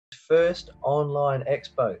first online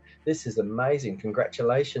expo. This is amazing.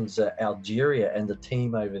 Congratulations, Algeria and the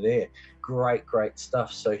team over there. Great, great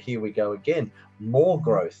stuff. So here we go again. More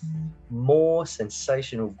growth, more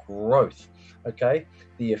sensational growth. Okay,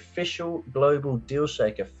 the official Global Deal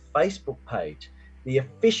Shaker Facebook page, the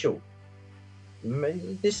official,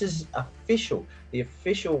 this is official, the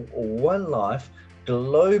official OneLife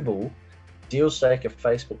Global Deal Shaker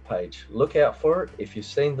Facebook page. Look out for it. If you've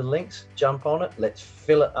seen the links, jump on it. Let's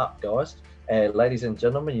fill it up, guys. Ladies and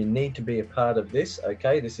gentlemen, you need to be a part of this.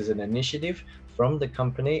 Okay, this is an initiative from the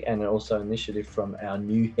company and also an initiative from our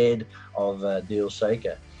new head of Deal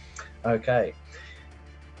Shaker. Okay,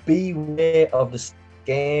 beware of the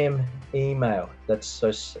scam email. That's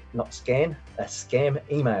so not scan, a scam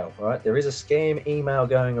email, right? There is a scam email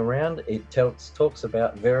going around. It talks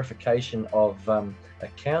about verification of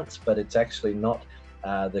accounts, but it's actually not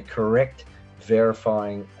the correct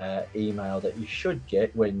verifying email that you should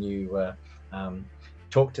get when you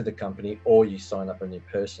talk to the company or you sign up on your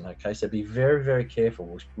person. Okay, so be very, very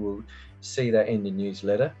careful. We'll see that in the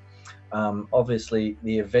newsletter. Obviously,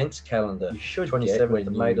 the events calendar you should 27th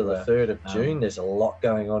of May to the 3rd of June. There's a lot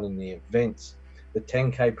going on in the events. The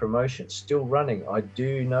 10K promotion still running. I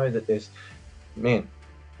do know that there's, man,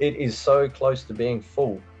 it is so close to being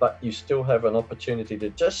full, but you still have an opportunity to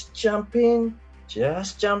just jump in to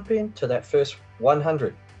that first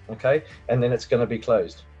 100. Okay, and then it's going to be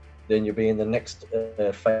closed. Then you'll be in the next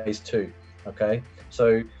phase 2. Okay,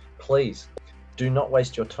 so please do not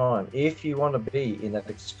waste your time. If you want to be in that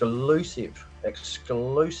exclusive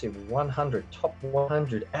 100, top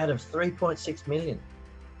 100 out of 3.6 million,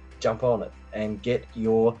 jump on it and get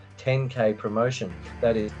your 10K promotion.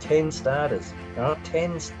 That is 10 starters,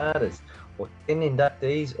 10 starters or 10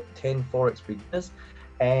 inductees or 10 Forex beginners.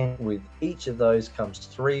 And with each of those comes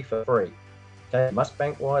 3 for free. Okay, must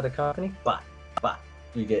bank wire the company, but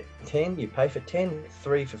you get 10, you pay for 10,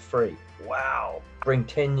 3 for free. Wow, bring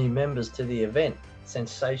 10 new members to the event.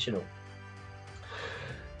 Sensational.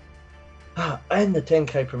 And the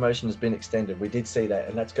 10K promotion has been extended. We did see that,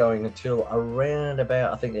 and that's going until around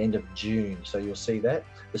about, I think, the end of June. So you'll see that.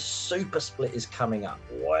 The super split is coming up.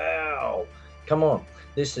 Wow, come on.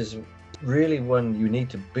 This is really when you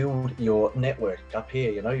need to build your network up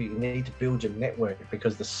here. You need to build your network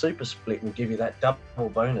because the super split will give you that double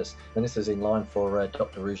bonus. And this is in line for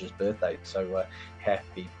Dr. Rouge's birthday. So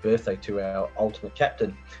happy birthday to our ultimate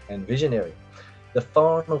captain and visionary. The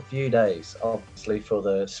final few days, obviously, for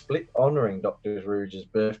the split honoring Dr. Rouge's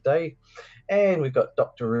birthday. And we've got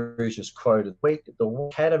Dr. Rouge's quote of the week, the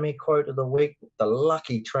Academy quote of the week, the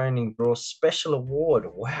Lucky Training Draw Special Award.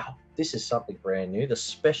 Wow, this is something brand new, the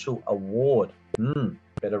Special Award.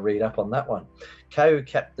 Better read up on that one. KO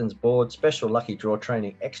Captain's Board Special Lucky Draw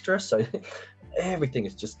Training Extra. So everything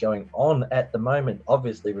is just going on at the moment.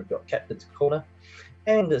 Obviously, we've got Captain's Corner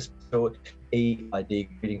and a short EID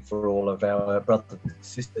greeting for all of our brothers and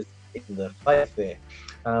sisters in the faith there.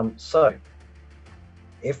 So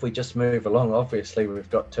if we just move along, obviously we've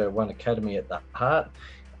got One Academy at the heart,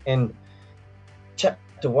 and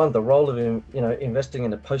chapter 1, the role of investing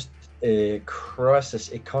in a post-crisis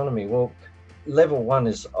economy. Well, level 1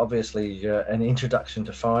 is obviously an introduction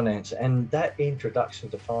to finance, and that introduction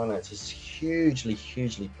to finance is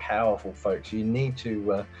hugely powerful, folks. You need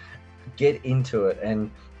to get into it.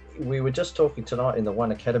 And we were just talking tonight in the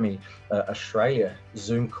One Academy Australia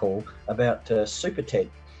Zoom call about Super TED.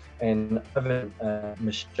 And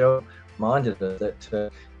Michelle reminded us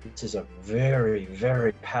that this is a very,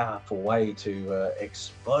 very powerful way to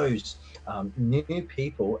expose new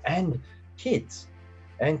people and kids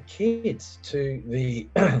to the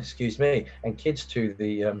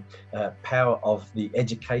power of the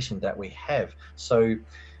education that we have. So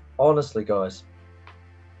honestly, guys,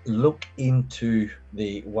 look into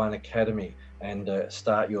the One Academy and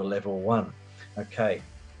start your level 1. Okay.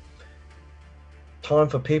 Time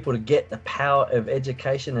for people to get the power of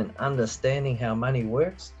education and understanding how money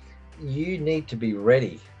works. You need to be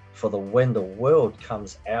ready for when the world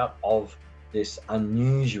comes out of this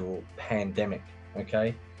unusual pandemic.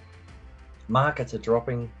 Okay, markets are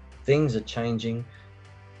dropping, things are changing,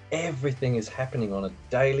 everything is happening on a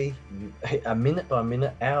daily, a minute by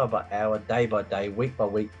minute, hour by hour, day by day, week by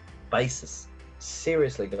week basis.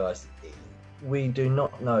 Seriously, guys, we do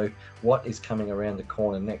not know what is coming around the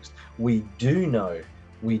corner next. We do know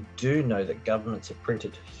that governments have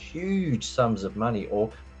printed huge sums of money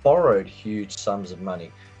or borrowed huge sums of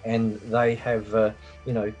money, and they have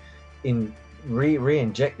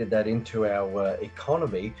re-injected that into our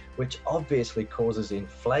economy, which obviously causes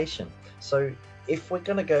inflation. So if we're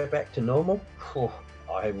going to go back to normal,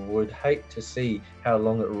 I would hate to see how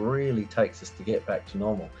long it really takes us to get back to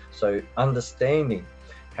normal. So understanding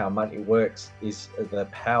how money works is the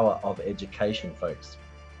power of education, folks.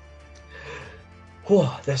 Whew,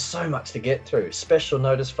 there's so much to get through. Special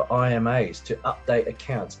notice for IMAs to update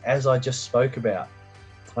accounts, as I just spoke about.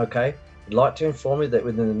 Okay, I'd like to inform you that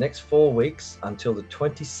within the next 4 weeks, until the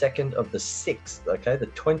 22nd of the 6th, okay, the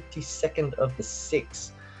 22nd of the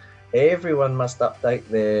 6th, everyone must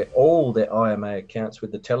update all their IMA accounts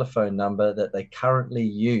with the telephone number that they currently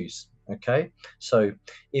use. Okay, so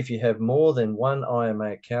if you have more than one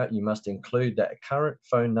IMA account, you must include that current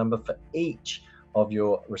phone number for each of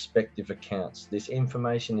your respective accounts. This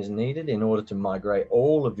information is needed in order to migrate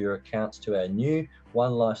all of your accounts to our new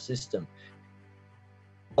OneLife system.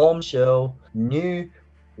 Bombshell, new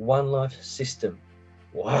OneLife system.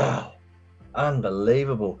 Wow,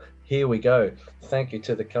 unbelievable. Here we go. Thank you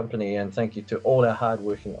to the company, and thank you to all our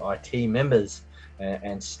hardworking IT members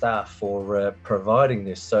and staff for providing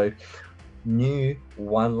this. So, new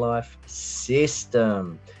OneLife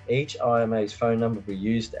system. Each IMA's phone number will be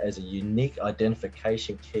used as a unique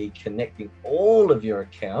identification key connecting all of your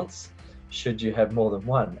accounts, should you have more than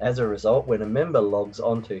one. As a result, when a member logs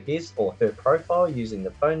onto his or her profile using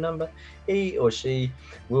the phone number, he or she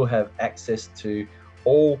will have access to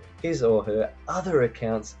all his or her other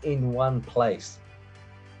accounts in one place.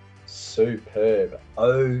 Superb.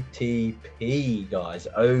 OTP, guys.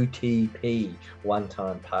 OTP,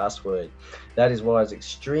 one-time password. That is why it's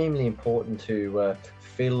extremely important to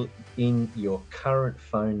fill in your current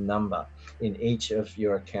phone number in each of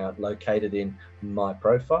your account, located in My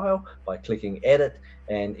Profile by clicking Edit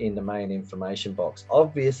and in the main information box.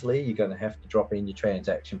 Obviously, you're going to have to drop in your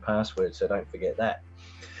transaction password, so don't forget that.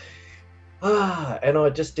 And I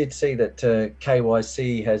just did see that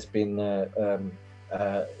KYC has been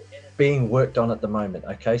being worked on at the moment.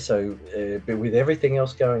 Okay, so but with everything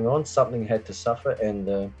else going on, something had to suffer,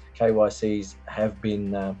 and KYCs have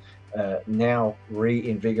been now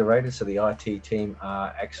reinvigorated. So the IT team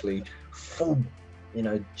are actually full,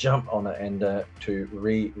 jump on it and to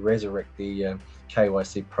resurrect the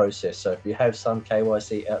KYC process. So if you have some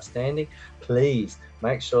KYC outstanding, please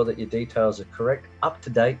make sure that your details are correct, up to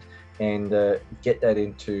date, and get that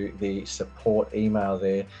into the support email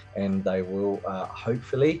there, and they will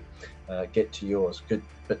hopefully get to yours. Good,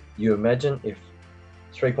 but you imagine if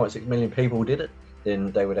 3.6 million people did it,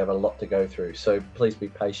 then they would have a lot to go through. So please be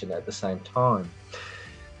patient at the same time.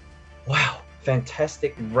 Wow,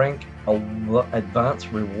 fantastic rank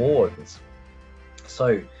advanced rewards.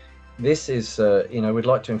 So this is, we'd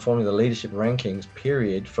like to inform you the leadership rankings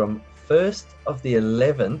period from 1st of the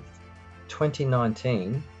 11th,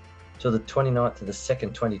 2019 to the 29th of the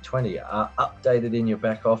 2nd, 2020 are updated in your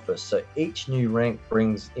back office. So each new rank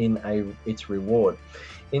brings in its reward.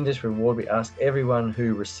 In this reward, we ask everyone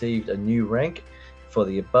who received a new rank for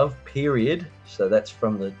the above period, so that's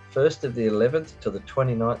from the 1st of the 11th to the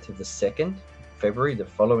 29th of the 2nd, February, the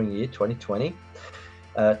following year, 2020,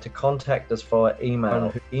 to contact us via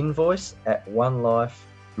email,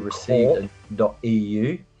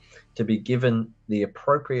 invoice@onelife.eu to be given the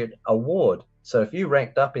appropriate award. So if you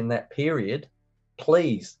ranked up in that period,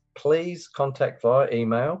 please contact via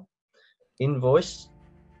email,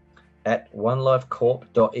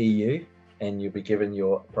 invoice@onelifecorp.eu, and you'll be given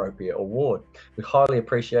your appropriate award. We highly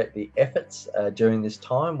appreciate the efforts during this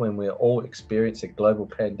time when we're all experiencing a global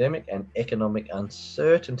pandemic and economic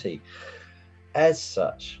uncertainty. As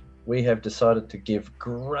such, we have decided to give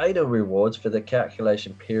greater rewards for the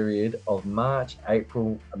calculation period of March,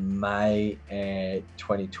 April, May, and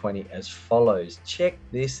 2020 as follows. Check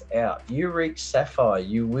this out. You reach Sapphire,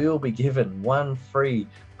 you will be given 1 free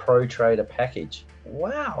Pro Trader package.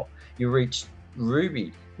 Wow. You reach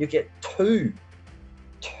Ruby, you get two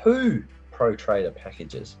Pro Trader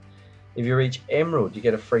packages. If you reach Emerald, you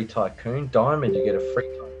get a free Tycoon. Diamond, you get a free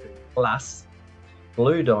Tycoon Plus.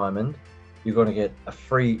 Blue Diamond, you're going to get a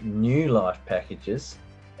free New Life packages,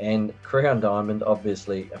 and Crown Diamond,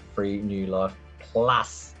 obviously a free New Life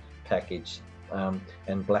Plus package, and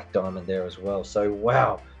Black Diamond there as well. So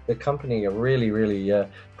wow, the company are really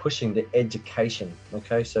pushing the education.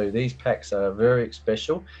 Okay, so these packs are very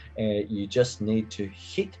special, and you just need to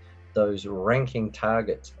hit those ranking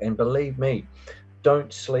targets. And believe me,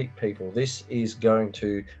 don't sleep, people. This is going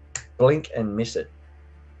to blink and miss it.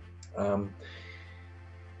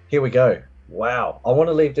 Here we go. Wow, I want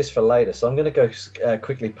to leave this for later, so I'm going to go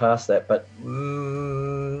quickly past that. But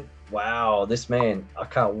wow, this man, I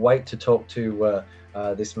can't wait to talk to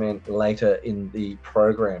this man later in the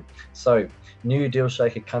program. So, new Deal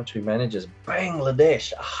Shaker country managers,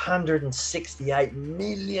 Bangladesh, 168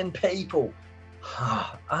 million people.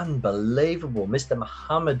 Unbelievable. Mr.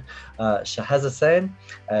 Mohammed Shahazan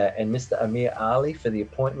and Mr. Amir Ali for the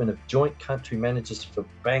appointment of joint country managers for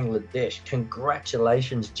Bangladesh.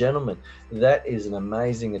 Congratulations, gentlemen. That is an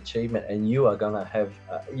amazing achievement, and you are going to have,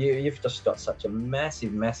 you've just got such a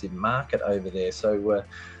massive, massive market over there. So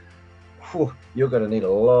you're going to need a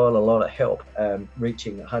lot of help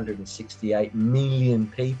reaching 168 million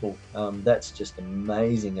people. That's just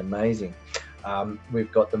amazing.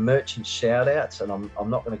 We've got the merchant shout outs, and I'm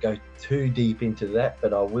not going to go too deep into that,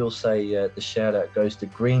 but I will say the shout out goes to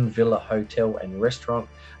Green Villa Hotel and Restaurant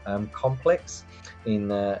Complex in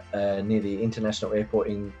near the international airport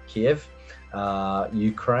in Kiev,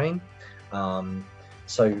 Ukraine.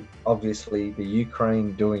 So obviously the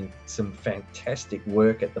Ukraine doing some fantastic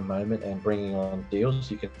work at the moment and bringing on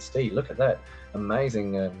deals. You can see, look at that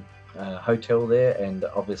amazing hotel there, and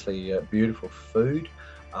obviously beautiful food.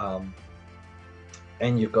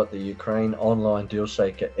 And you've got the Ukraine Online Deal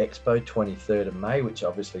Shaker Expo 23rd of May, which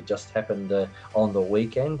obviously just happened on the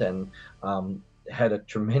weekend, and had a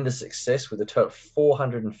tremendous success with a total of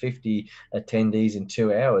 450 attendees in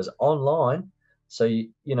 2 hours online. So, you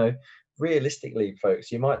know, realistically,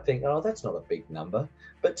 folks, you might think, oh, that's not a big number.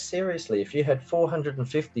 But seriously, if you had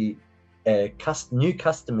 450 new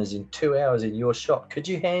customers in 2 hours in your shop, could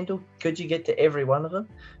you get to every one of them?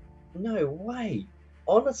 No way.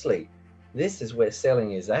 Honestly, this is where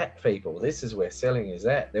selling is at, people. This is where selling is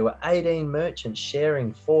at. There were 18 merchants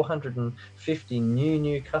sharing 450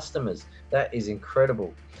 new customers. That is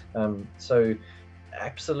incredible. So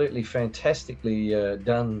absolutely fantastically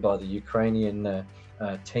done by the Ukrainian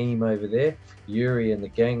team over there. Yuri and the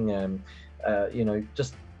gang, you know,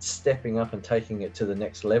 just stepping up and taking it to the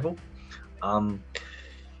next level.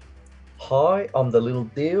 Hi, I'm the little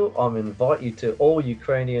deal. I'm invite you to All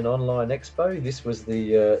Ukrainian Online Expo. This was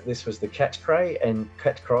the catch cry, and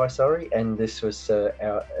this was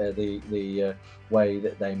the way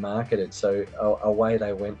that they marketed. So away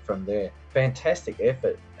they went from there. Fantastic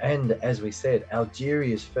effort, and as we said,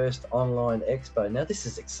 Algeria's first online expo. Now this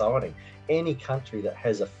is exciting. Any country that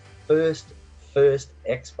has a first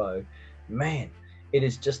expo, man, it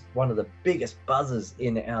is just one of the biggest buzzers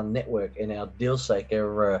in our network, in our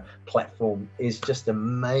DealShaker platform. Is just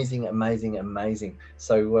amazing.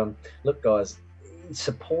 So look, guys,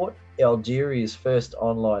 support Algeria's first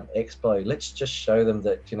online expo. Let's just show them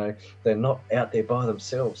that, you know, they're not out there by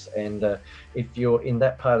themselves. And if you're in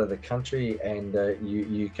that part of the country and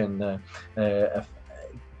you can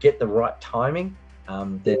get the right timing,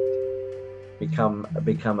 then become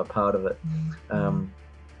a part of it.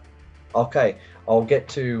 Okay, I'll get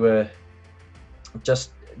to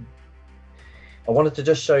I wanted to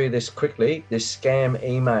just show you this quickly, this scam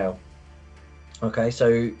email. Okay,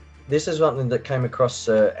 so this is something that came across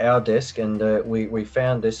our desk, and we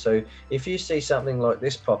found this. So if you see something like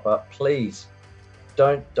this pop up, please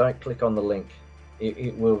don't click on the link. It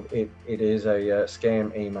is a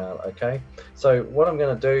scam email. Okay, so what I'm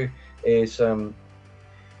going to do is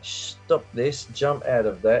stop this, jump out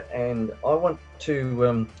of that, and I want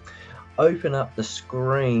to open up the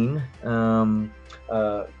screen to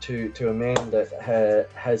a man that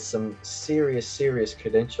has some serious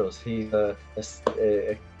credentials. He's a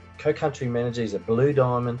co-country manager. He's a blue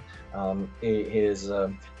diamond. He is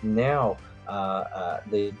now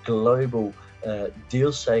the global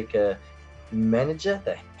deal shaker manager,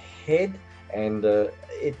 the head, and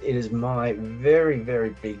it is my very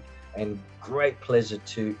big and great pleasure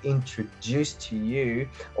to introduce to you,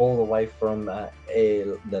 all the way from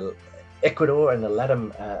the Ecuador and the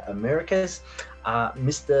Latin Americas,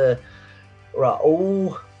 Mr.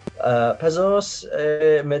 Raul Pazos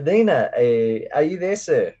Medina. Are you there,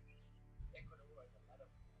 sir?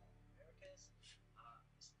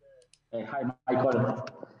 Hi, Michael.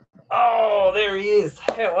 Oh, there he is.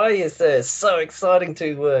 How are you, sir? So exciting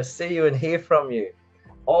to see you and hear from you.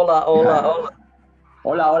 Hola. Hola.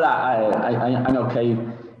 I'm okay.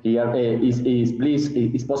 Here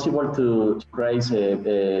is possible to praise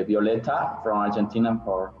Violeta from Argentina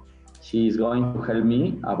for she is going to help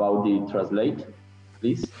me about the translate,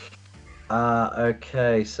 please.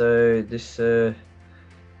 Okay. So this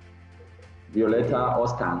Violeta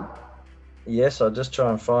Ostan. Yes, I'll just try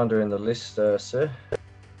and find her in the list, sir.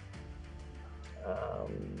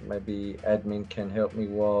 Maybe admin can help me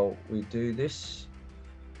while we do this.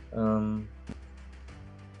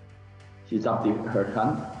 She's up her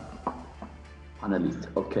hand. Analyst,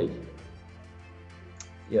 okay.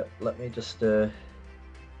 Yeah, let me just try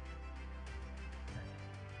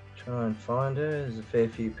and find her. There's a fair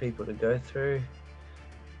few people to go through.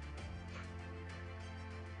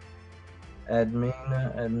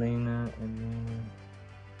 Admina.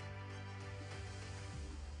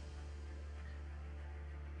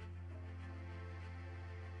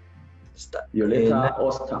 Violeta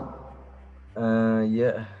Osta.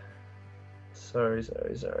 Yeah. Sorry.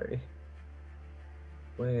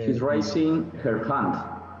 She's raising her hand.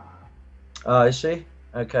 Is she?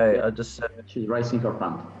 Okay, Yeah. I just said. She's raising her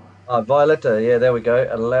hand. Violeta, yeah, there we go.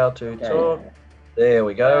 Allow to talk. There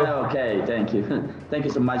we go. Okay, thank you. Thank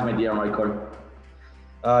you so much, my dear Michael.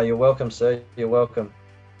 You're welcome, sir. You're welcome.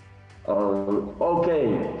 Okay.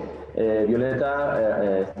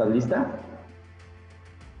 Violeta, ¿estás lista?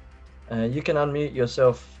 You can unmute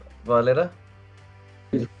yourself, Violeta.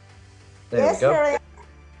 There Yes, we go. here I am.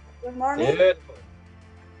 Good morning. Beautiful.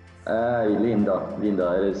 Ay,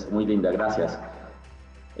 lindo, eres muy linda, gracias.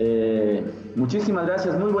 Muchísimas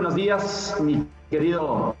gracias, muy buenos días, mi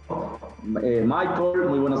querido Michael,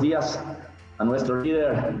 muy buenos días a nuestro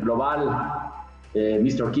líder global,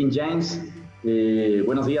 Mr. King Jayms.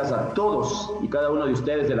 Buenos días a todos y cada uno de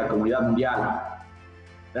ustedes de la comunidad mundial.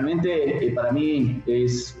 Realmente para mí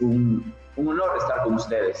es un honor estar con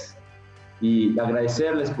ustedes y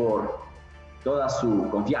agradecerles por toda su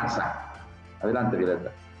confianza. Adelante,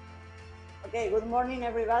 Violeta. Okay, good morning,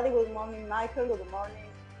 everybody. Good morning, Michael. Good morning,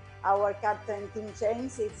 our Captain King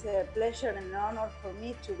Jayms. It's a pleasure and an honor for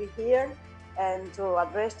me to be here and to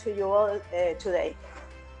address to you all today.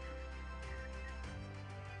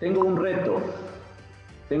 Tengo un reto,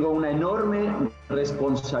 tengo una enorme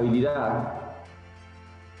responsabilidad,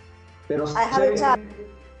 pero I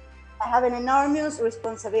have an enormous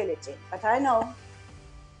responsibility, but I know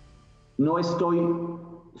no estoy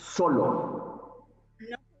solo.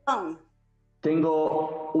 no alone.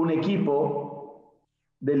 Tengo un equipo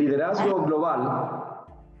de liderazgo global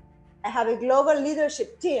I have a global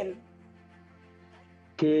leadership team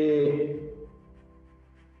que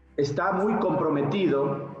está muy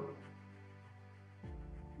comprometido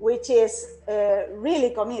which is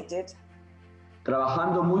really committed,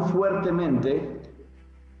 trabajando muy fuertemente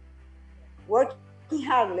working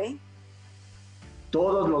hardly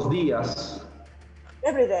todos los días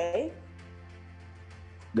every day,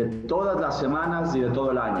 de todas las semanas y de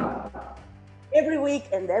todo el año. every week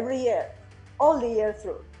and every year, all the year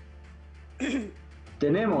through.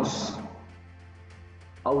 Tenemos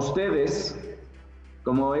a ustedes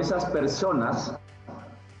como esas personas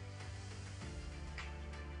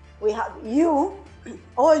We have you,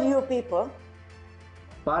 all you people,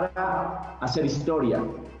 para hacer historia.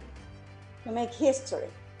 to make history.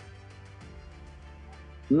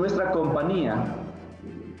 Nuestra compañía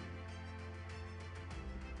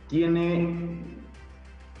tiene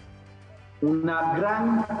una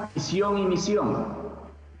gran visión y misión.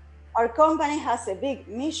 Our company has a big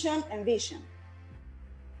mission and vision,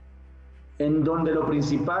 En donde lo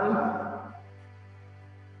principal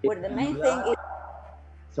where the main thing is,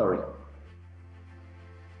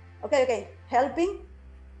 okay, helping,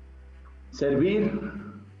 servir,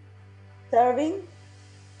 serving,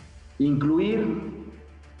 incluir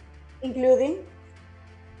including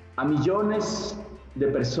a millones de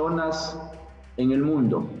personas en el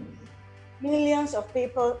mundo. millions of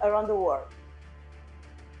people around the world.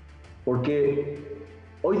 Porque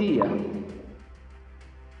hoy día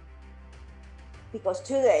Because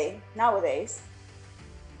today, nowadays,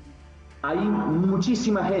 hay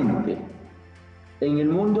muchísima gente en el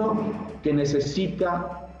mundo que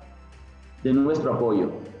necesita de nuestro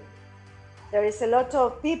apoyo. there is a lot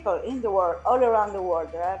of people in the world, all around the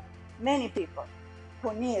world. There are many people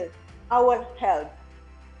who need our help.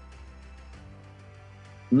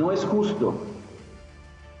 No es justo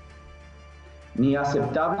ni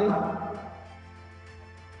aceptable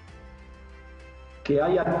que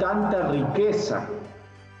haya tanta riqueza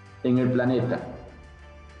en el planeta.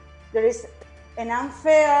 There is an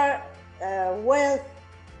unfair wealth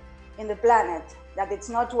in the planet that it's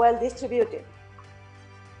not well distributed.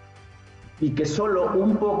 Y que solo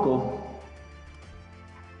un poco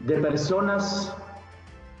de personas,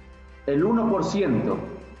 el 1%,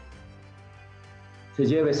 se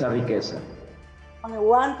lleve esa riqueza. Only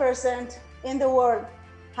 1% in the world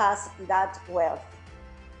has that wealth.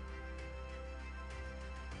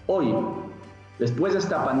 Hoy, después de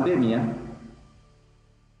esta pandemia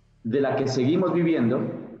de la que seguimos viviendo,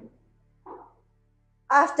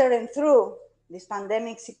 After and through this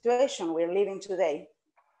pandemic situation we're living today,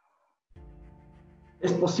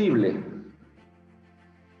 es posible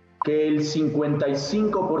que el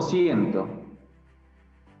 55%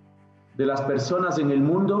 de las personas en el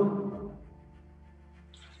mundo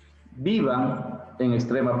vivan en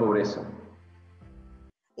extrema pobreza.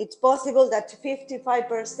 it's possible that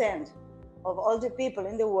 55% of all the people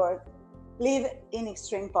in the world live in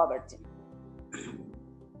extreme poverty.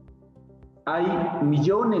 Hay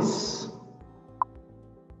millones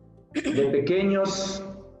de pequeños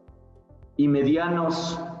y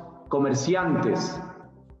medianos comerciantes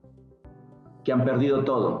que han perdido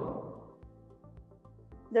todo.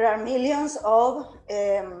 There are millions of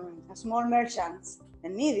small merchants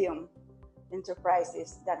and medium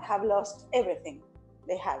enterprises that have lost everything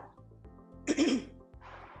they had.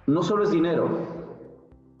 No solo es dinero,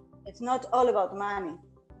 It's not all about money.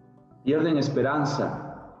 pierden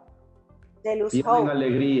esperanza, They lose pierden hope.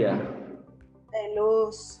 alegría, They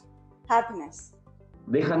lose happiness.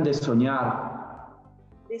 dejan de soñar,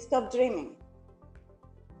 They stop dreaming.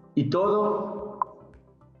 y todo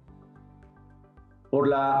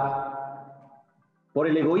por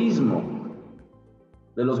el egoísmo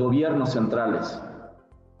de los gobiernos centrales.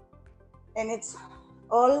 And it's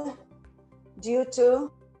all due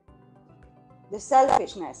to the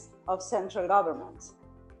selfishness of central governments,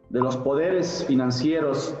 De los poderes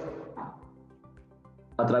financieros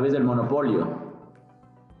a través del monopolio.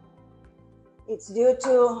 it's due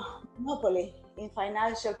to monopoly in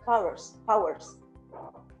financial powers.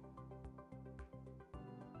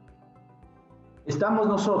 Estamos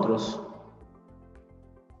nosotros,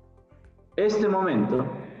 este momento,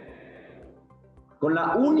 con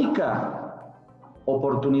la única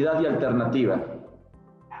oportunidad y alternativa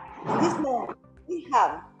In this moment, we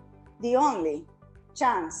have the only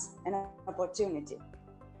chance and opportunity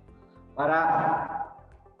para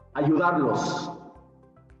ayudarlos,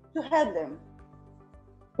 to help them,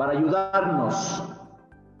 para ayudarnos,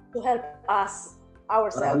 to help us, para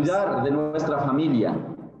ourselves, cuidar de nuestra familia,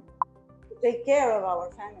 to take care of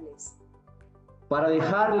our families, para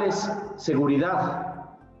dejarles seguridad,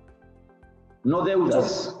 no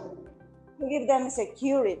deudas, to give them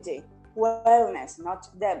security, wellness, not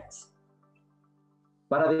debt,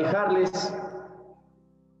 para dejarles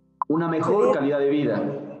una mejor calidad de vida.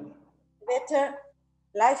 better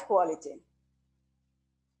life quality.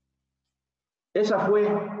 Esa fue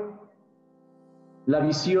la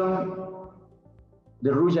visión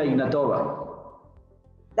de Ruya Ignatova.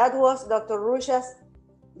 That was Dr. Rusha's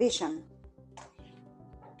vision.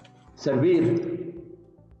 Servir,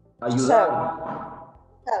 ayudar,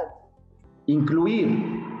 Help, incluir,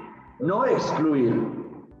 no excluir.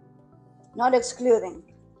 not excluding.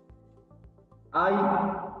 Hay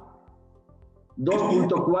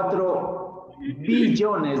 2.4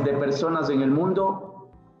 billones de personas en el mundo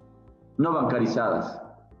no bancarizadas.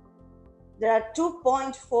 There are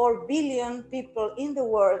 2.4 billion people in the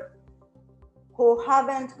world who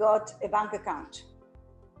haven't got a bank account.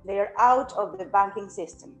 They are out of the banking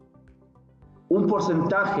system. Un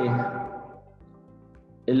porcentaje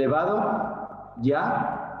elevado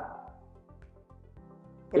ya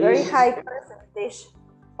A very high percentage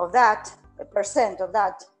of that, a percent of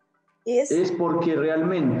that, es porque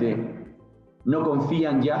realmente no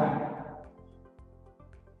confían ya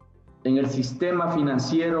en el sistema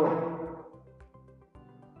financiero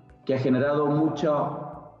que ha generado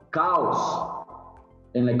mucho caos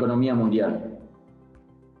en la economía mundial.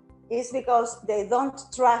 is because they don't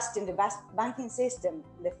trust in the banking system,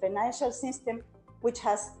 the financial system, which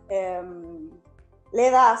has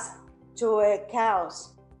led us to a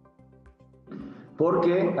chaos.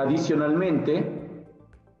 Porque adicionalmente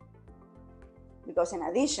Because in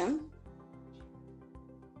addition,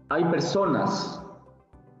 hay personas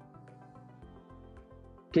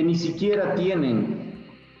que ni siquiera tienen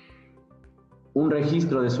un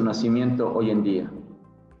registro de su nacimiento hoy en día.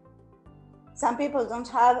 some people don't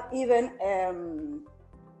have even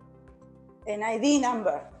an ID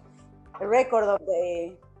number, a record of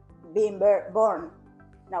the being born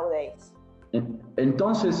nowadays.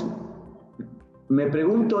 Entonces, me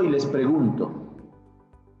pregunto y les pregunto,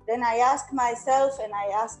 Then I ask myself and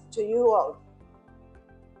I ask to you all,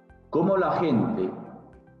 ¿cómo la gente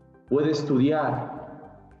puede estudiar,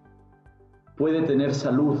 puede tener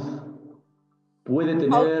salud, puede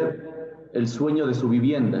tener el sueño de su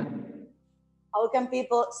vivienda? how can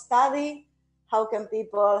people study? How can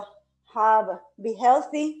people be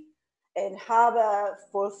healthy and have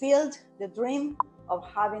fulfilled the dream of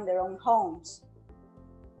having their own homes?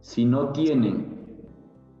 Si no tienen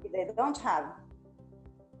If they don't have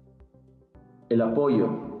el apoyo,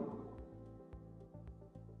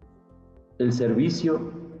 el servicio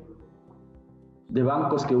de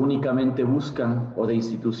bancos que únicamente buscan o de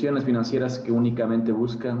instituciones financieras que únicamente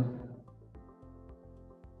buscan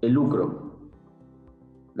el lucro,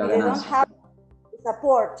 la they don't ganancia. have the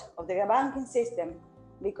support of the banking system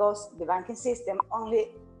because the banking system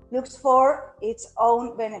only looks for its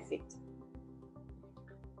own benefit.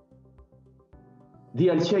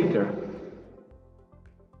 Deal Shaker,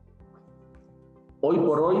 hoy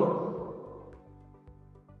por hoy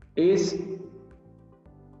es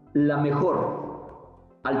la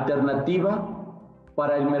mejor alternativa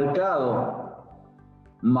para el mercado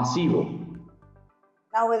masivo.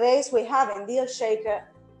 Nowadays, we have in Deal Shaker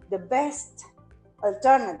the best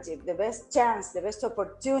alternative, the best chance, the best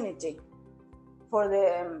opportunity for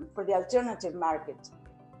the alternative market.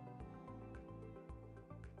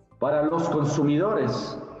 Para los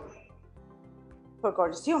consumidores. For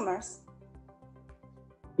consumers.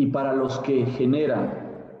 Y para los que generan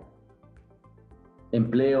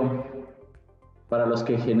empleo, para los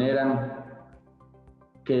que generan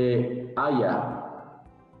que haya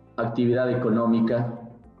actividad económica,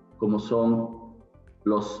 como son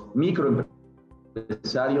los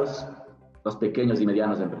microempresarios, los pequeños y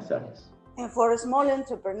medianos empresarios. And for small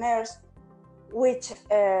entrepreneurs, which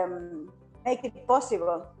make it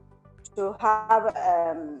possible to have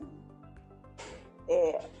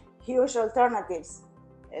huge alternatives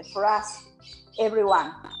for us,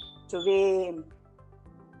 everyone, to be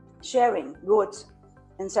sharing goods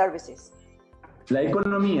and services. La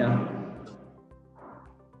economía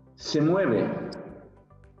se mueve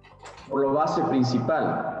por la base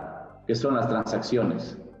principal, que son las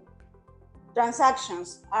transacciones.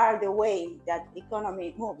 Transactions are the way that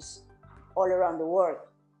economy moves all around the world.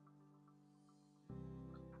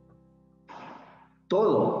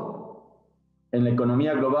 Todo en la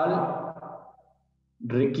economía global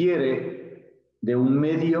requiere de un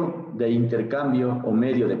medio de intercambio o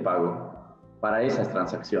medio de pago para esas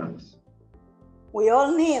transacciones. We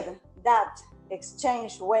all need that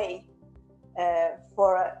exchange way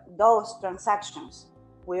for those transactions.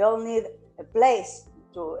 We all need a place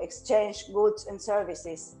to exchange goods and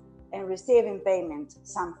services and receive in payment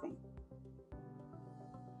something.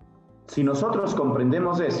 Si nosotros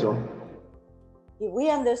comprendemos eso, if we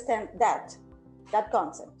understand that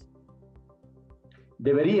concept,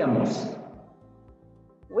 deberíamos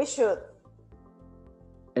we should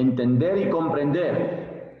entender y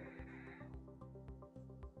comprender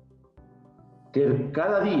que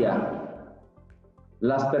cada día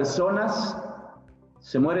las personas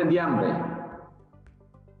se mueren de hambre.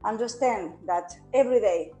 Understand that every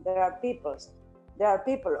day there are people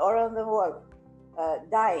all around the world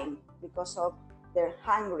dying because of they're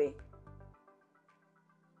hungry.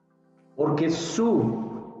 Porque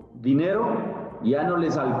su dinero ya no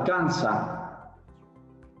les alcanza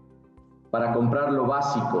para comprar lo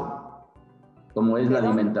básico, como es la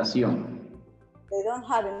alimentación. They don't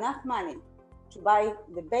have enough money to buy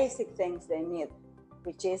the basic things they need,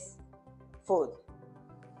 which is food.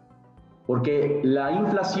 Porque la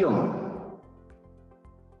inflación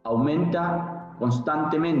aumenta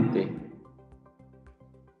constantemente.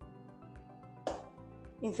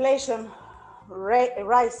 Inflation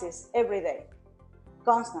rises every day,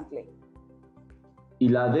 constantly. Y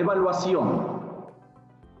la devaluación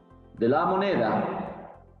de la moneda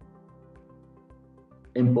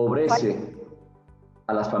empobrece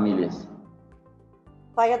a las familias.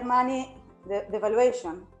 Fiat money, the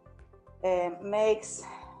devaluation makes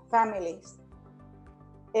families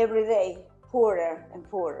every day poorer and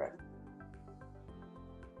poorer.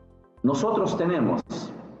 Nosotros tenemos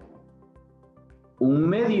un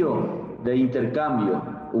medio de intercambio,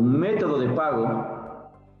 un método de pago.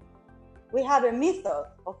 We have a method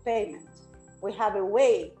of payment. We have a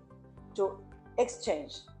way to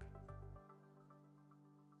exchange.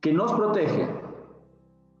 Que nos protege.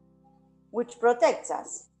 Which protects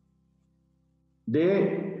us.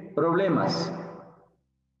 De problemas.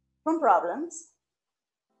 From problems.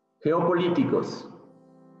 Geopolíticos.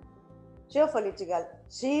 Geopolitical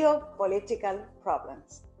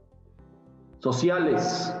problems.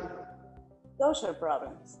 Sociales. Social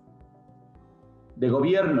problems. De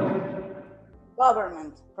gobierno.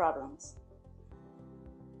 Government problems.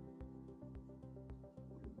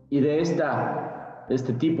 Y de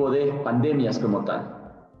este tipo de pandemias como tal.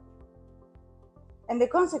 And the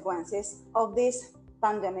consequences of these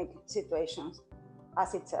pandemic situations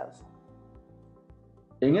as itself.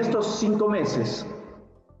 En estos 5 meses,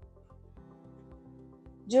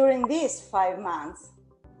 during these 5 months,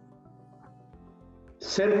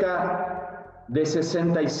 cerca de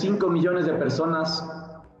 65 millones de personas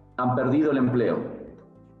han perdido el empleo.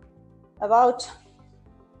 About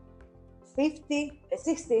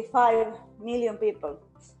 65 million people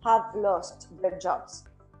have lost their jobs.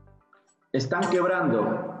 Están quebrando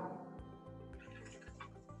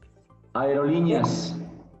aerolíneas.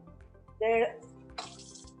 They're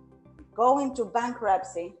going to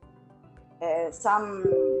bankruptcy. Some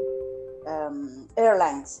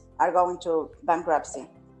airlines are going to bankruptcy.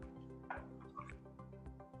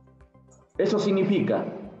 Eso significa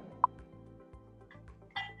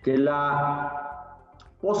que la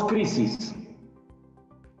post-crisis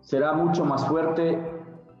será mucho más fuerte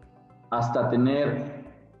hasta tener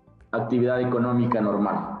actividad económica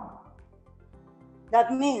normal.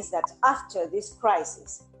 That means that after this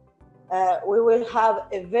crisis, we will have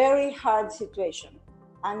a very hard situation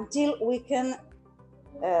until we can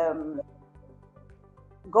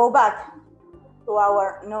go back to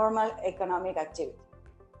our normal economic activity.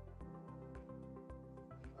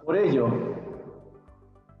 Por ello,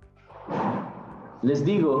 les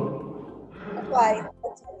digo, That's why I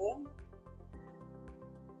tell you,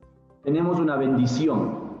 tenemos una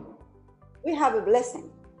bendición we have a blessing,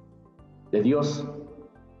 de Dios,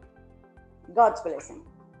 God's blessing,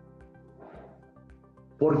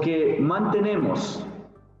 porque mantenemos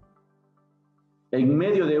en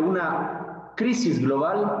medio de una crisis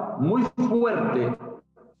global muy fuerte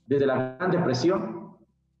desde la Gran Depresión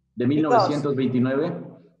de 1929.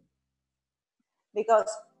 because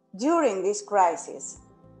during this crisis,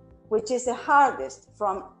 which is the hardest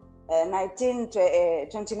from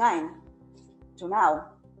 1929 to now,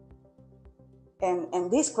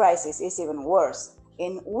 and this crisis is even worse,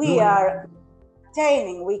 and we are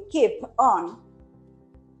attaining, we keep on.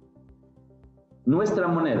 Nuestra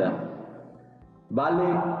moneda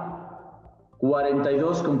vale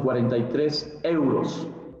 42,43 euros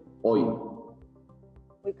hoy.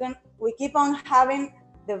 We keep on having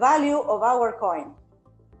the value of our coin.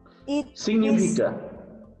 It Significa is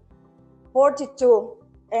 42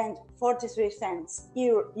 and 43 cents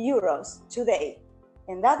euros today,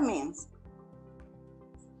 and that means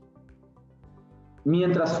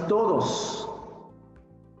mientras todos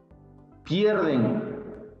pierden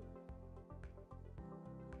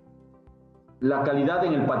la calidad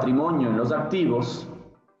en el patrimonio, en los activos,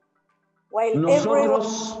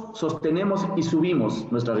 nosotros sostenemos y subimos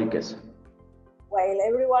nuestra riqueza. While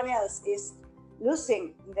everyone else is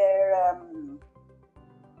losing their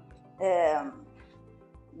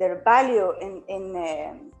value in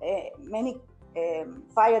many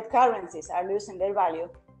fiat currencies are losing their value,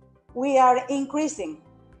 we are increasing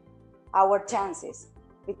our chances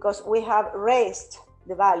because we have raised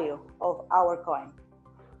the value of our coin.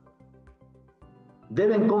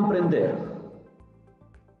 Deben comprender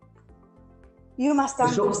You must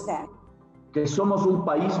understand que somos un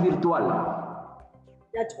país virtual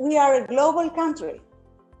that we are a global country,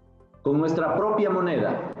 con nuestra propia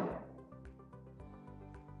moneda,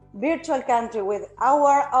 virtual country with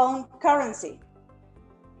our own currency,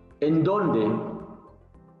 en donde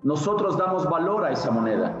nosotros damos valor a esa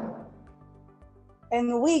moneda.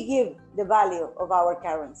 and we give the value of our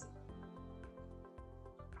currency.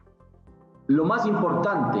 Lo más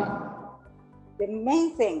importante The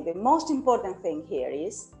main thing, the most important thing here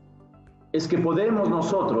is es que podemos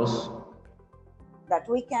nosotros that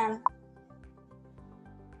we can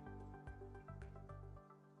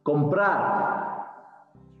comprar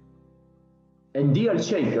en Deal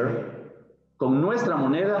Shaker con nuestra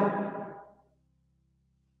moneda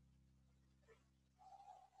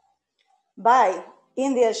buy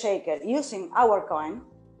in the shaker using our coin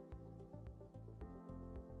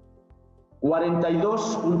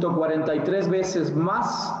 42.43 veces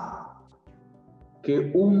más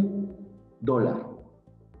que $1,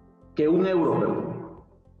 que €1, perdón.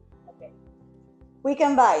 Okay. We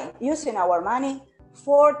can buy using our money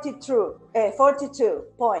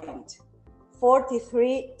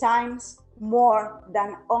 42.43 times more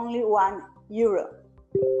than only €1.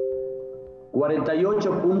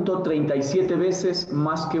 48.37 veces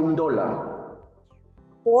más que $1.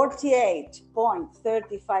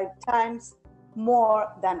 48.35 times more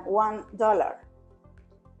than $1.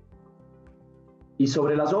 Y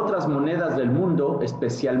sobre las otras monedas del mundo,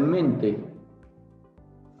 especialmente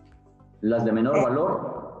las de menor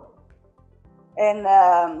valor, And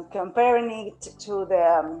comparing it to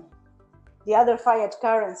the other fiat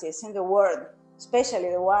currencies in the world,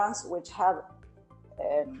 especially the ones which have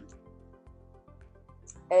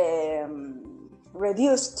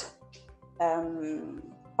reduced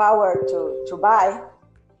power to buy,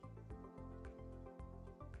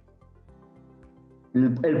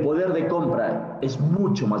 el poder de compra es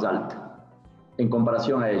mucho más alto en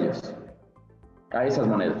comparación a ellos, a esas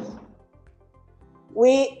monedas.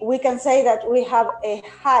 we can say that we have a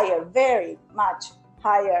higher, very much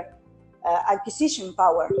higher acquisition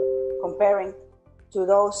power comparing to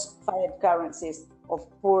those fiat currencies of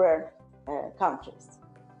poorer countries.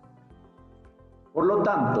 Por lo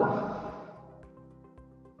tanto,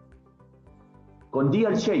 con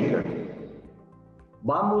Deal Shaker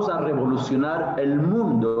vamos a revolucionar el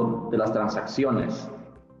mundo de las transacciones.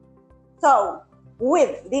 So,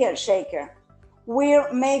 with Deal Shaker,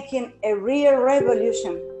 we're making a real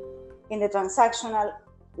revolution in the transactional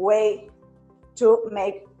way to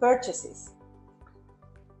make purchases.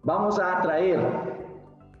 Vamos a atraer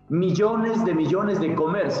millones de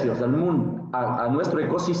comercios al mundo, a nuestro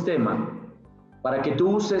ecosistema, para que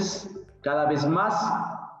tú uses cada vez más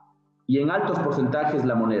y en altos porcentajes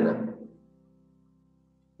la moneda.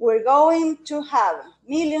 We're going to have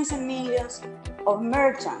millions and millions of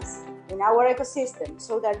merchants in our ecosystem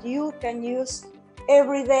so that you can use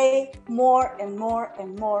every day more and more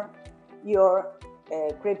and more your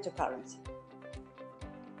cryptocurrency.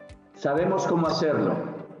 Sabemos cómo hacerlo.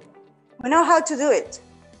 We know how to do it.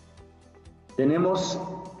 Tenemos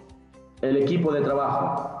el equipo de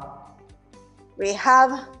trabajo. We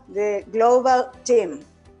have the global team.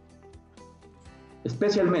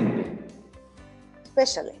 Especially.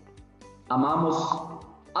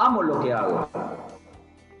 Amo lo que hago.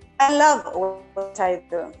 I love what I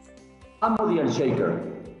do. Amo the Shaker.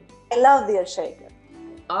 I love the Shaker.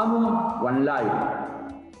 Amo OneLife.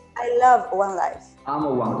 I love OneLife.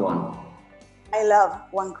 Amo OneCoin. I love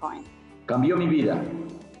OneCoin. Cambió mi vida.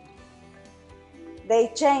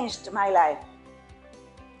 They changed my life.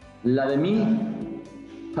 La de mi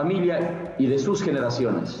familia y de sus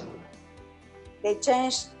generaciones. They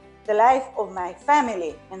changed the life of my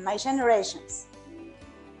family and my generations.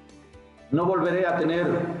 No volveré a tener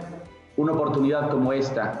una oportunidad como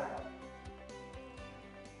esta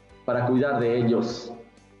para cuidar de ellos.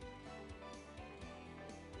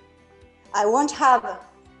 I won't have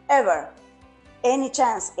ever any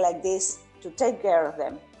chance like this to take care of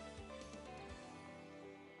them.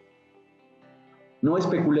 No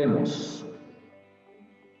especulemos.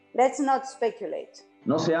 Let's not speculate.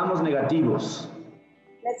 No seamos negativos.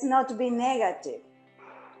 Let's not be negative.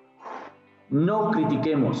 No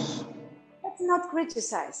critiquemos. Let's not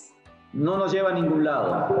criticize. No nos lleva a ningún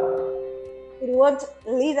lado. It won't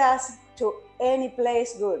lead us to any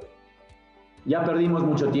place good. Ya perdimos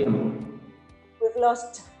mucho tiempo. We've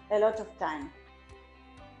lost a lot of time.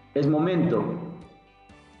 Es momento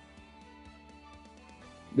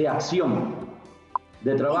de acción,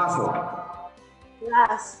 de trabajo. For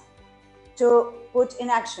us to put in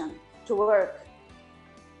action, to work.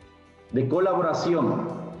 De colaboración.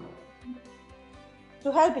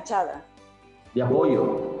 To help each other. De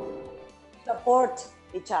apoyo. Support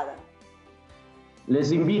each other.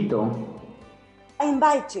 Les invito I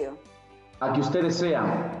invite you a que ustedes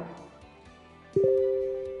sean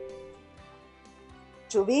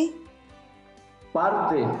to be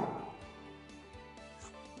parte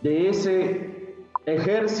de ese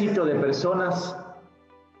ejército de personas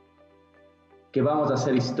que vamos a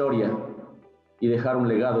hacer historia y dejar un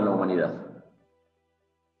legado en la humanidad.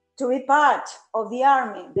 To be part of the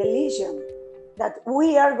army, the legion that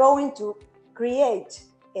we are going to create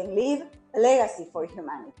and leave a legacy for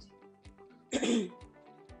humanity.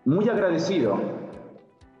 Muy agradecido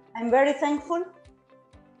I'm very thankful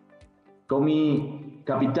con mi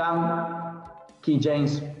capitán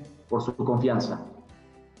Jayms por su confianza.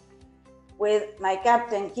 with my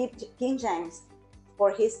captain, King Jayms,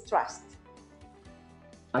 for his trust.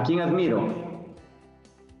 A quien admiro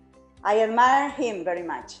I admire him very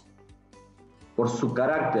much por su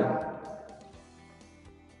carácter,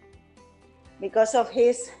 because of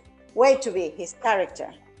his way to be, his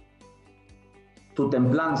character, su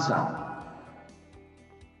templanza,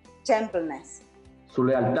 gentleness, su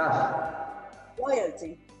lealtad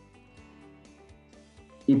loyalty,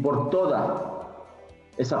 y por toda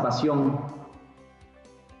esa pasión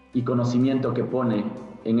y conocimiento que pone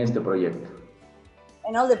en este proyecto.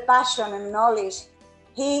 and all the passion and knowledge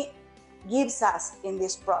he gives us in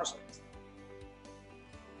this project.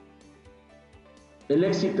 El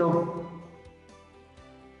éxito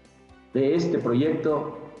de este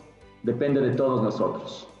proyecto depende de todos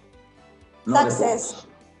nosotros, no de pocos.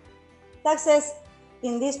 Success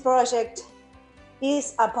in this project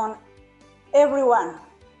is upon everyone,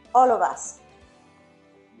 all of us.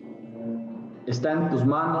 Está en tus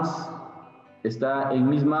manos, está en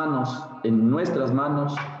mis manos, en nuestras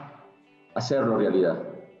manos, hacerlo realidad.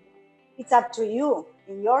 It's up to you,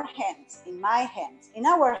 in your hands, in my hands, in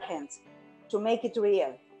our hands, to make it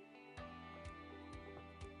real.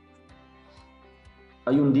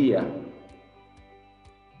 Hay un día,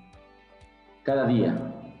 cada día,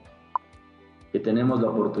 que tenemos la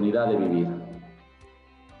oportunidad de vivir.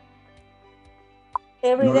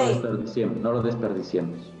 Every No day, lo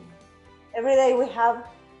desperdiciemos. every day we have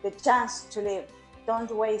the chance to live. Don't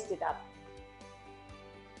waste it up.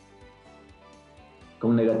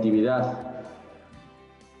 Con negatividad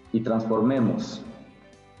y transformemos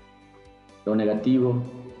lo negativo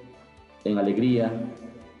en alegría,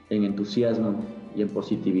 en entusiasmo y en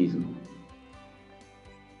positivismo.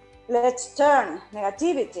 Let's turn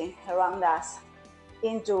negativity around us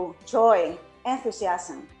into joy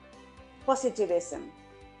enthusiasm, positivism.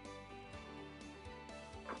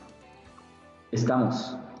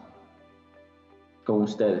 Estamos con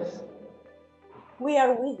ustedes We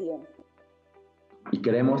are with you. y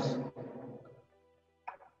queremos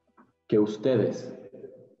que ustedes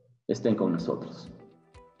estén con nosotros.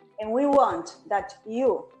 And we want that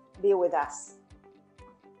you be with us.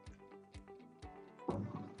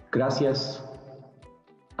 Gracias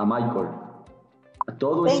a Michael, a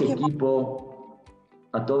todo Thank ese you. equipo,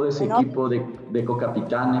 a todo ese And all- equipo de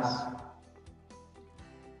co-capitanes,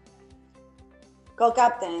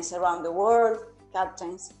 Co-captains around the world,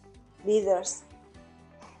 captains, leaders.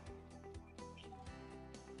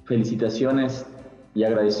 felicitaciones y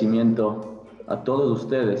agradecimiento a todos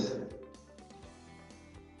ustedes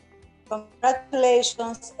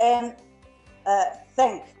Congratulations and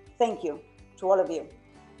thank you to all of you.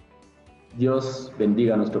 Dios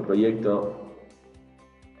bendiga nuestro proyecto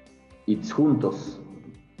y juntos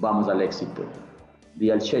vamos al éxito.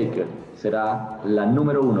 Dial Shaker será la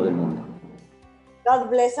número 1 del mundo. God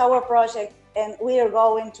bless our project and we are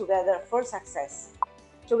going together for success.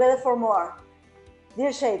 Together for more.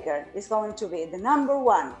 Dear Shaker is going to be the number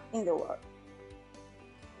 1 in the world.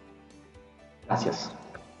 Gracias.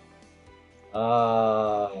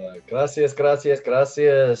 Gracias,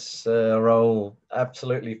 Raul.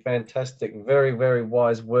 Absolutely fantastic. Very, very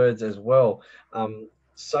wise words as well.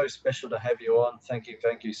 So special to have you on. Thank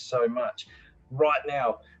you so much. Right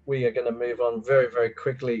now, we are going to move on very, very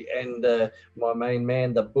quickly. And my main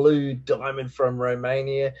man, the Blue Diamond from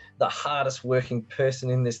Romania, the hardest working person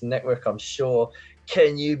in this network, I'm sure.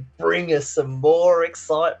 Can you bring us some more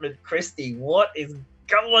excitement, Cristi? What is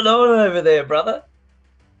going on over there, brother?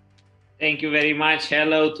 Thank you very much.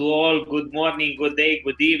 Hello to all. Good morning, good day,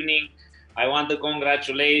 good evening. I want to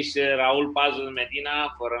congratulate Raul Pazos Medina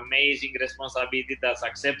for amazing responsibility that's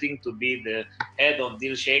accepting to be the head of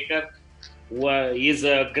Deal Shaker. Is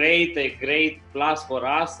a great plus for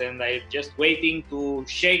us, and I'm just waiting to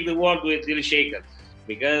shake the world with Deal Shaker,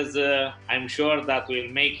 because I'm sure that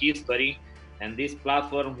we'll make history, and this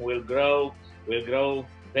platform will grow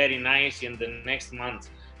very nice in the next month.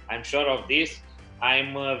 I'm sure of this.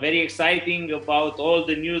 I'm very exciting about all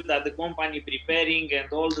the news that the company preparing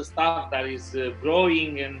and all the stuff that is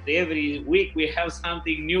growing, and every week we have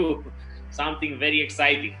something new, something very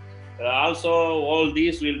exciting. Also, all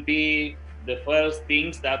this will be the first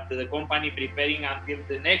things that the company preparing until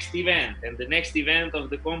the next event, and the next event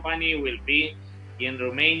of the company will be in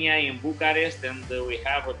Romania, in Bucharest, and we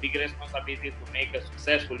have a big responsibility to make a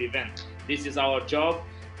successful event. This is our job.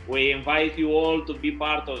 We invite you all to be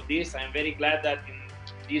part of this. I'm very glad that in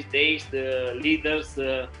these days the leaders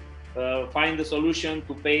find a solution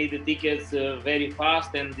to pay the tickets very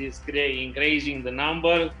fast, and is increasing the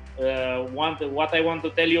number. What I want to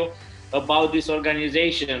tell you about this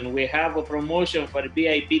organization, we have a promotion for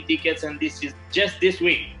VIP tickets, and this is just this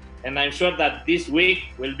week, and I'm sure that this week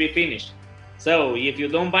will be finished. So if you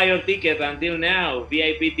don't buy your ticket until now,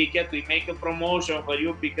 VIP ticket, we make a promotion for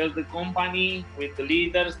you, because the company with the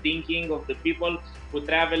leaders thinking of the people who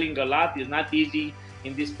traveling a lot. Is not easy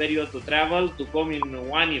in this period to travel, to come in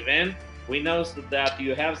one event. We know that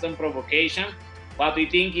you have some provocation, but we're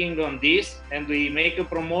thinking on this, and we make a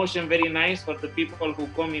promotion very nice for the people who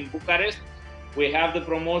come in Bucharest. We have the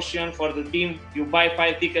promotion for the team. You buy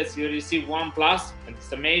 5 tickets, you receive 1 plus, and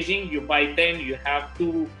it's amazing. You buy 10, you have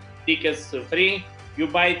 2 tickets free. You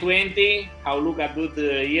buy 20, how Luca did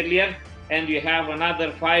earlier, and you have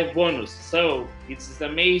another 5 bonus. So it's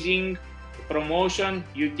an amazing promotion.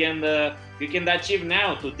 You can achieve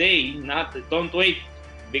now, today. Don't wait,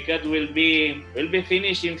 because we'll be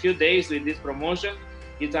finished in few days with this promotion.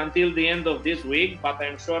 It's until the end of this week, but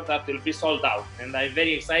I'm sure that will be sold out, and I'm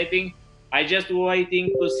very exciting. I just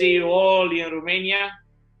waiting to see you all in Romania,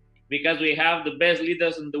 because we have the best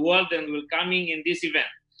leaders in the world, and will coming in this event.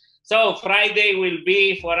 So Friday will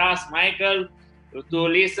be for us, Michael, to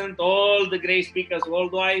listen to all the great speakers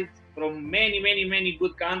worldwide from many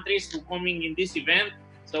good countries who coming in this event.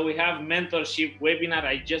 So we have mentorship webinar.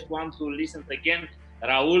 I just want to listen again,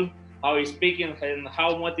 Raul, how he's speaking and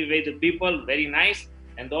how motivated people, very nice,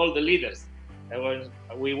 and all the leaders.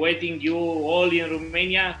 We're waiting you all in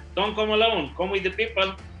Romania. Don't come alone, come with the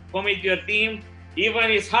people, come with your team.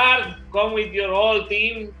 Even it's hard, come with your whole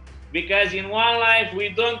team. Because in OneLife, we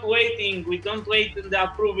don't waiting in the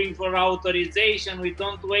approving for authorization. We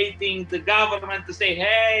don't waiting the government to say,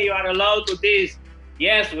 hey, you are allowed to this.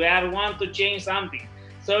 Yes, we are want to change something.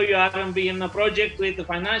 So you are in a project with the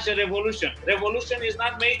financial revolution. Revolution is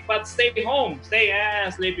not made, but stay home, stay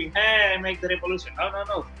sleeping. Hey, make the revolution.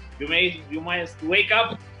 No. You must wake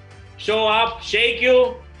up, show up, shake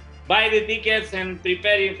you, buy the tickets and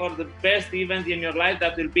preparing for the best event in your life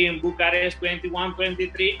that will be in Bucharest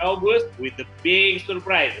 21-23 August with the big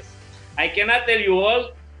surprises. I cannot tell you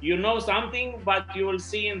all, you know something, but you will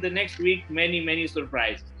see in the next week many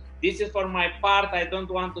surprises. This is for my part. I don't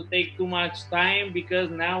want to take too much time because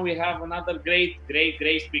now we have another great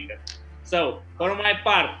speaker. So for my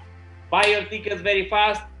part, buy your tickets very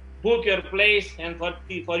fast, book your place, and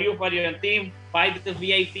for your team, buy the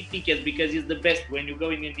VIP tickets because it's the best. When you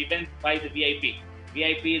go in an event, buy the VIP.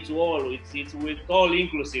 VIP it's with all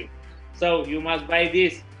inclusive. So you must buy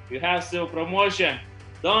this. You have some promotion.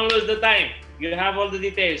 Don't lose the time. You have all the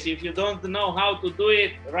details. If you don't know how to do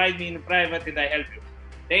it, write me in private and I help you.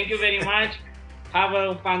 Thank you very much. Have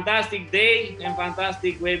a fantastic day and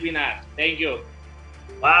fantastic webinar. Thank you.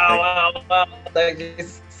 Wow. Thank you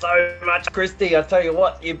so much, Cristi. I tell you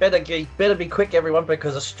what, you better be quick, everyone,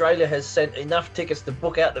 because Australia has sent enough tickets to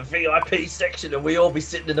book out the VIP section and we all be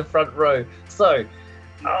sitting in the front row. So,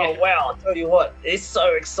 oh wow, I tell you what, it's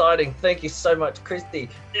so exciting. Thank you so much, Cristi.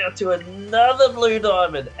 Now to another Blue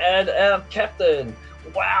Diamond and our captain.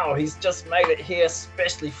 Wow, he's just made it here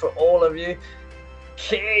especially for all of you.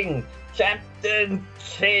 Captain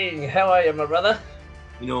King, how are you, my brother?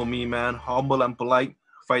 You know me, man, humble and polite,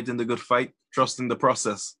 fighting the good fight, trusting the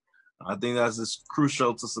process. I think that's just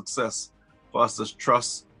crucial to success for us to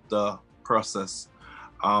trust the process.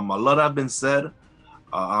 A lot have been said,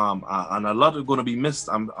 and a lot are going to be missed.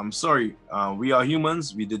 I'm sorry. We are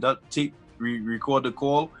humans. We did not record the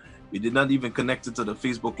call. We did not even connect it to the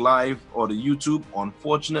Facebook Live or the YouTube.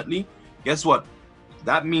 Unfortunately, guess what?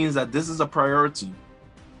 That means that this is a priority.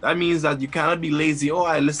 That means that you cannot be lazy. Oh,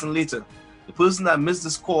 I listen later. The person that missed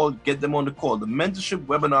this call, get them on the call. The mentorship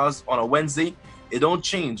webinars on a Wednesday, it don't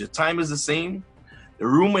change. The time is the same. The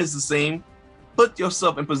room is the same. Put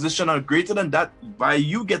yourself in position or greater than that by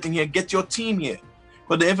you getting here. Get your team here.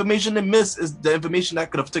 But the information they miss is the information that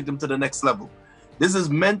could have taken them to the next level. This is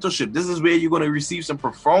mentorship. This is where you're going to receive some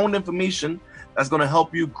profound information that's going to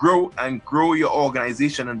help you grow and grow your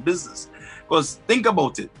organization and business. Because think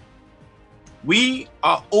about it. We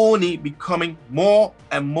are only becoming more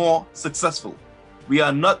and more successful. We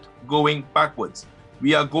are not going backwards.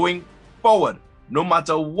 We are going forward, no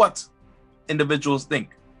matter what individuals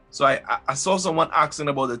think. So I saw someone asking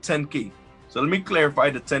about the 10K. So let me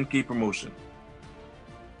clarify the 10K promotion.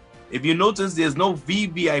 If you notice, there's no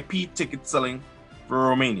VVIP ticket selling for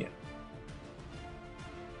Romania.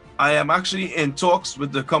 I am actually in talks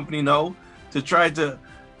with the company now to try to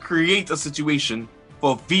create a situation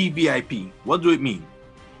for VVIP. What do it mean?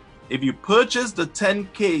 If you purchase the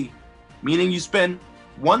 10K, meaning you spend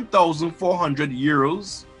 1,400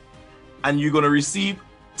 euros, and you're going to receive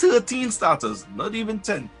 13 starters, not even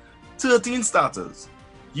 10, 13 starters.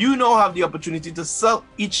 You now have the opportunity to sell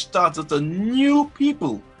each starter to new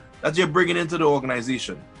people that you're bringing into the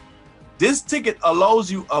organization. This ticket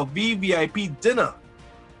allows you a VVIP dinner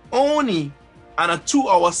only and a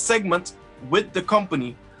 2-hour segment with the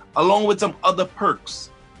company, along with some other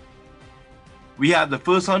perks. We have the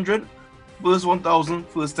first 100, first 1,000,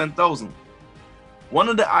 first 10,000. One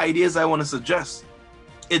of the ideas I want to suggest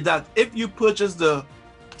is that if you purchase the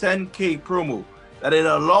 10K promo, that it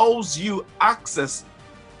allows you access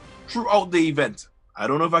throughout the event. I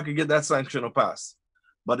don't know if I could get that sanction or pass,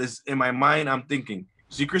 but it's in my mind, I'm thinking,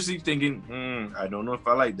 secrecy thinking, I don't know if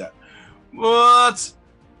I like that. But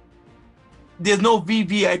there's no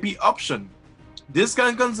VVIP option. This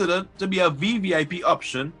can consider to be a VVIP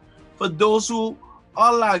option for those who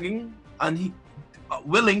are lagging and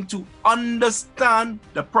willing to understand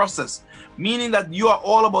the process, meaning that you are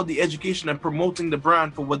all about the education and promoting the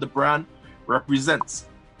brand for what the brand represents.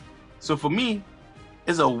 So for me,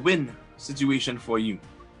 it's a win situation for you.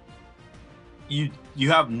 You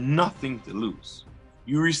have nothing to lose.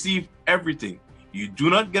 You receive everything. You do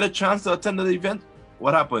not get a chance to attend the event.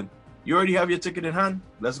 What happened? You already have your ticket in hand.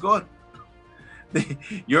 Let's go.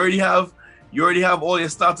 You already have all your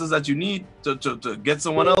starters that you need to get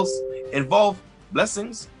someone else involved.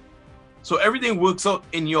 Blessings. So everything works out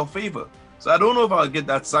in your favor. So I don't know if I'll get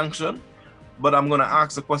that sanction, but I'm gonna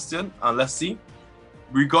ask a question and let's see.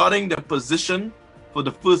 Regarding the position for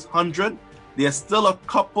the first 100, there's still a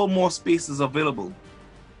couple more spaces available.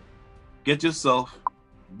 Get yourself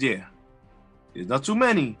there. There's not too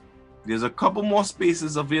many. There's a couple more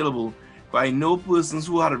spaces available. But I know persons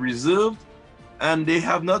who had it reserved and they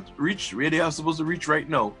have not reached where they are supposed to reach right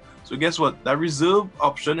now. So guess what? That reserve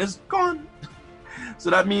option is gone. So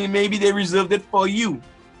that means maybe they reserved it for you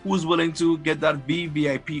who's willing to get that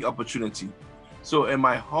VVIP opportunity. So in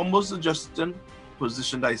my humble suggestion,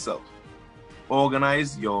 position thyself.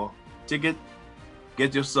 Organize your ticket.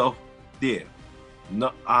 Get yourself there.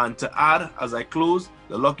 No, and to add, as I close,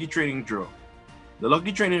 the lucky training draw. The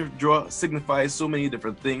lucky training draw signifies so many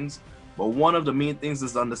different things, but one of the main things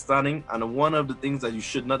is understanding, and one of the things that you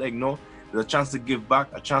should not ignore is a chance to give back,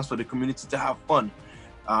 a chance for the community to have fun.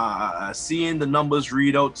 Seeing the numbers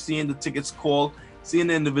read out, seeing the tickets call, seeing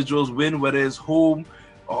the individuals win, whether it's home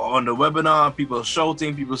or on the webinar, people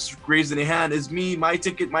shouting, people raising their hand, it's me, my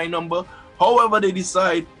ticket, my number, however they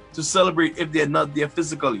decide to celebrate if they're not there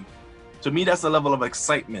physically. To me, that's a level of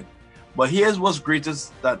excitement. But here's what's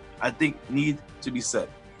greatest that I think need to be said.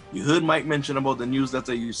 You heard Mike mention about the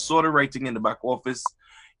newsletter, you saw the writing in the back office,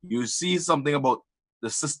 you see something about the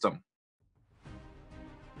system.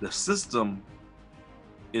 The system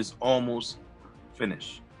is almost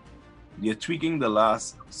finished. They're tweaking the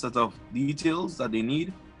last set of details that they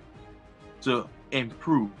need to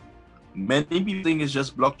improve. Many people think it's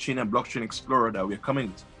just blockchain and blockchain explorer that we're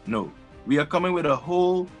coming with. No, we are coming with a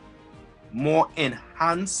whole more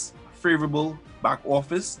enhanced, favorable back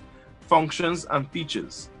office functions and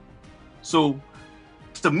features. So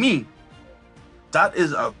to me, that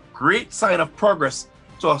is a great sign of progress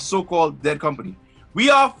to a so-called dead company. We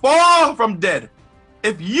are far from dead.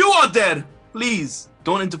 If you are dead, please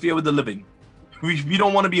don't interfere with the living. We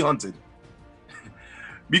don't want to be hunted.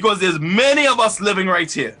 Because there's many of us living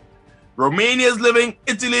right here. Romania is living,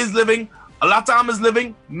 Italy is living, Latam is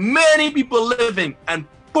living, many people living and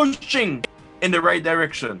pushing in the right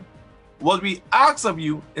direction. What we ask of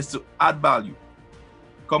you is to add value.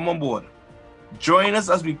 Come on board. Join us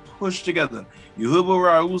as we push together. You heard what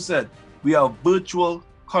Raul said. We are a virtual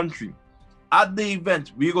country. At the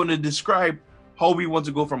event, we're going to describe how we want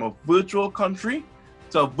to go from a virtual country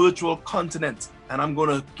to a virtual continent. And I'm going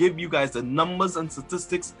to give you guys the numbers and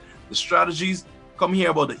statistics, the strategies. Come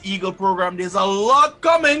here about the Eagle program. There's a lot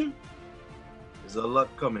coming. There's a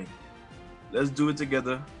lot coming. Let's do it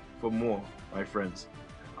together for more, my friends.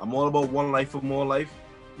 I'm all about one life for more life.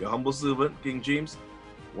 Your humble servant, King Jayms.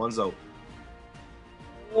 One's out.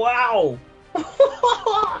 Wow.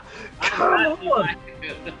 Come on.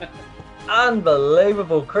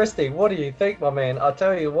 Unbelievable. Cristi, what do you think, my man? I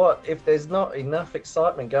tell you what, if there's not enough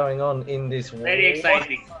excitement going on in this very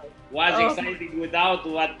exciting. Was exciting without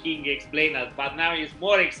what King explained us, but now it's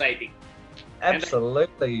more exciting.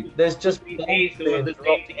 Absolutely. There's just bombs being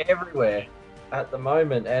dropped everywhere at the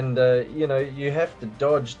moment, and you know, you have to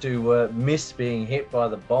dodge to miss being hit by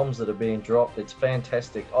the bombs that are being dropped. It's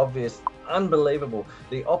fantastic, obvious, unbelievable.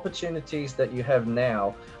 The opportunities that you have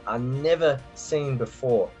now are never seen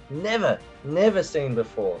before. Never seen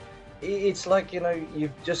before. It's like, you know,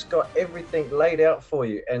 you've just got everything laid out for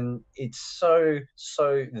you, and it's so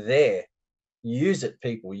there. Use it,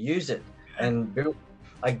 people, use it. And build.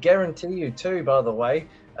 I guarantee you too, by the way,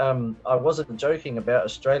 I wasn't joking about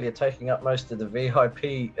Australia taking up most of the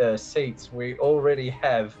VIP seats. We already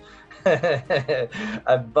have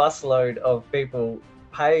a busload of people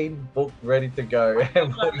paid, booked, ready to go. I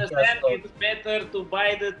understand it's better to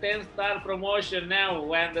buy the 10-star promotion now.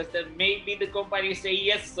 We understand maybe the company say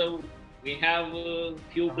yes, so we have a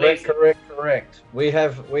few places. Correct. We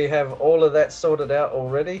have all of that sorted out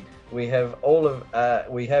already. We have all of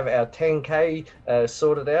we have our 10K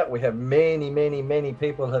sorted out. We have many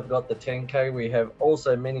people have got the 10K. We have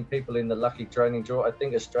also many people in the lucky training draw. I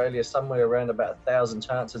think Australia somewhere around about 1,000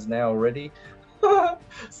 chances now already.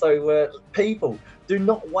 So people, do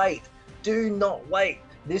not wait. Do not wait.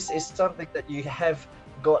 This is something that you have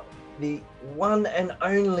got the one and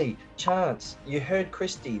only chance. You heard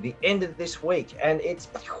Cristi, the end of this week, and it's,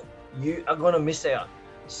 you are going to miss out.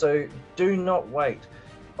 So do not wait.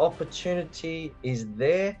 Opportunity is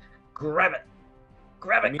there. Grab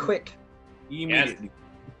it quick, Immediately.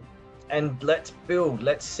 and let's build.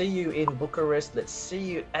 Let's see you in Bucharest. Let's see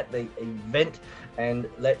you at the event, and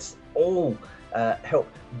let's all help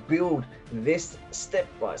build this step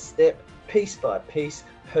by step, piece by piece,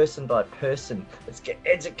 person by person. Let's get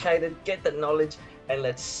educated, get the knowledge, and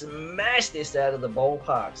let's smash this out of the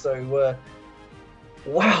ballpark. So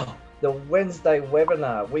wow, the Wednesday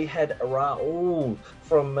webinar, we had Raul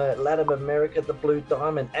from Latin America, the Blue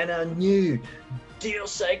Diamond, and our new Deal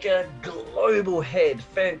Shaker global head.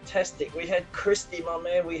 Fantastic. We had Cristi, my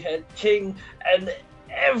man, we had King, and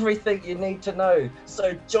everything you need to know.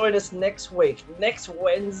 So join us next week, next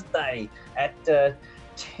Wednesday at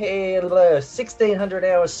 1600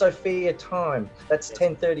 hours Sophia time. That's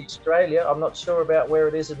 10:30 Australia. I'm not sure about where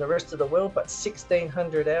it is in the rest of the world, but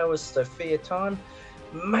 1600 hours Sophia time.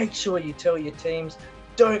 Make sure you tell your teams.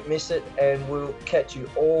 Don't miss it, and we'll catch you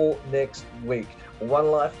all next week.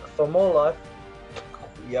 One life for more life.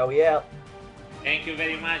 Yowie out. Thank you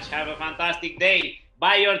very much. Have a fantastic day.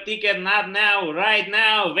 Buy your ticket, not now, right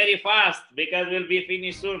now, very fast, because we'll be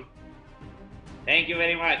finished soon. Thank you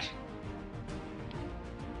very much.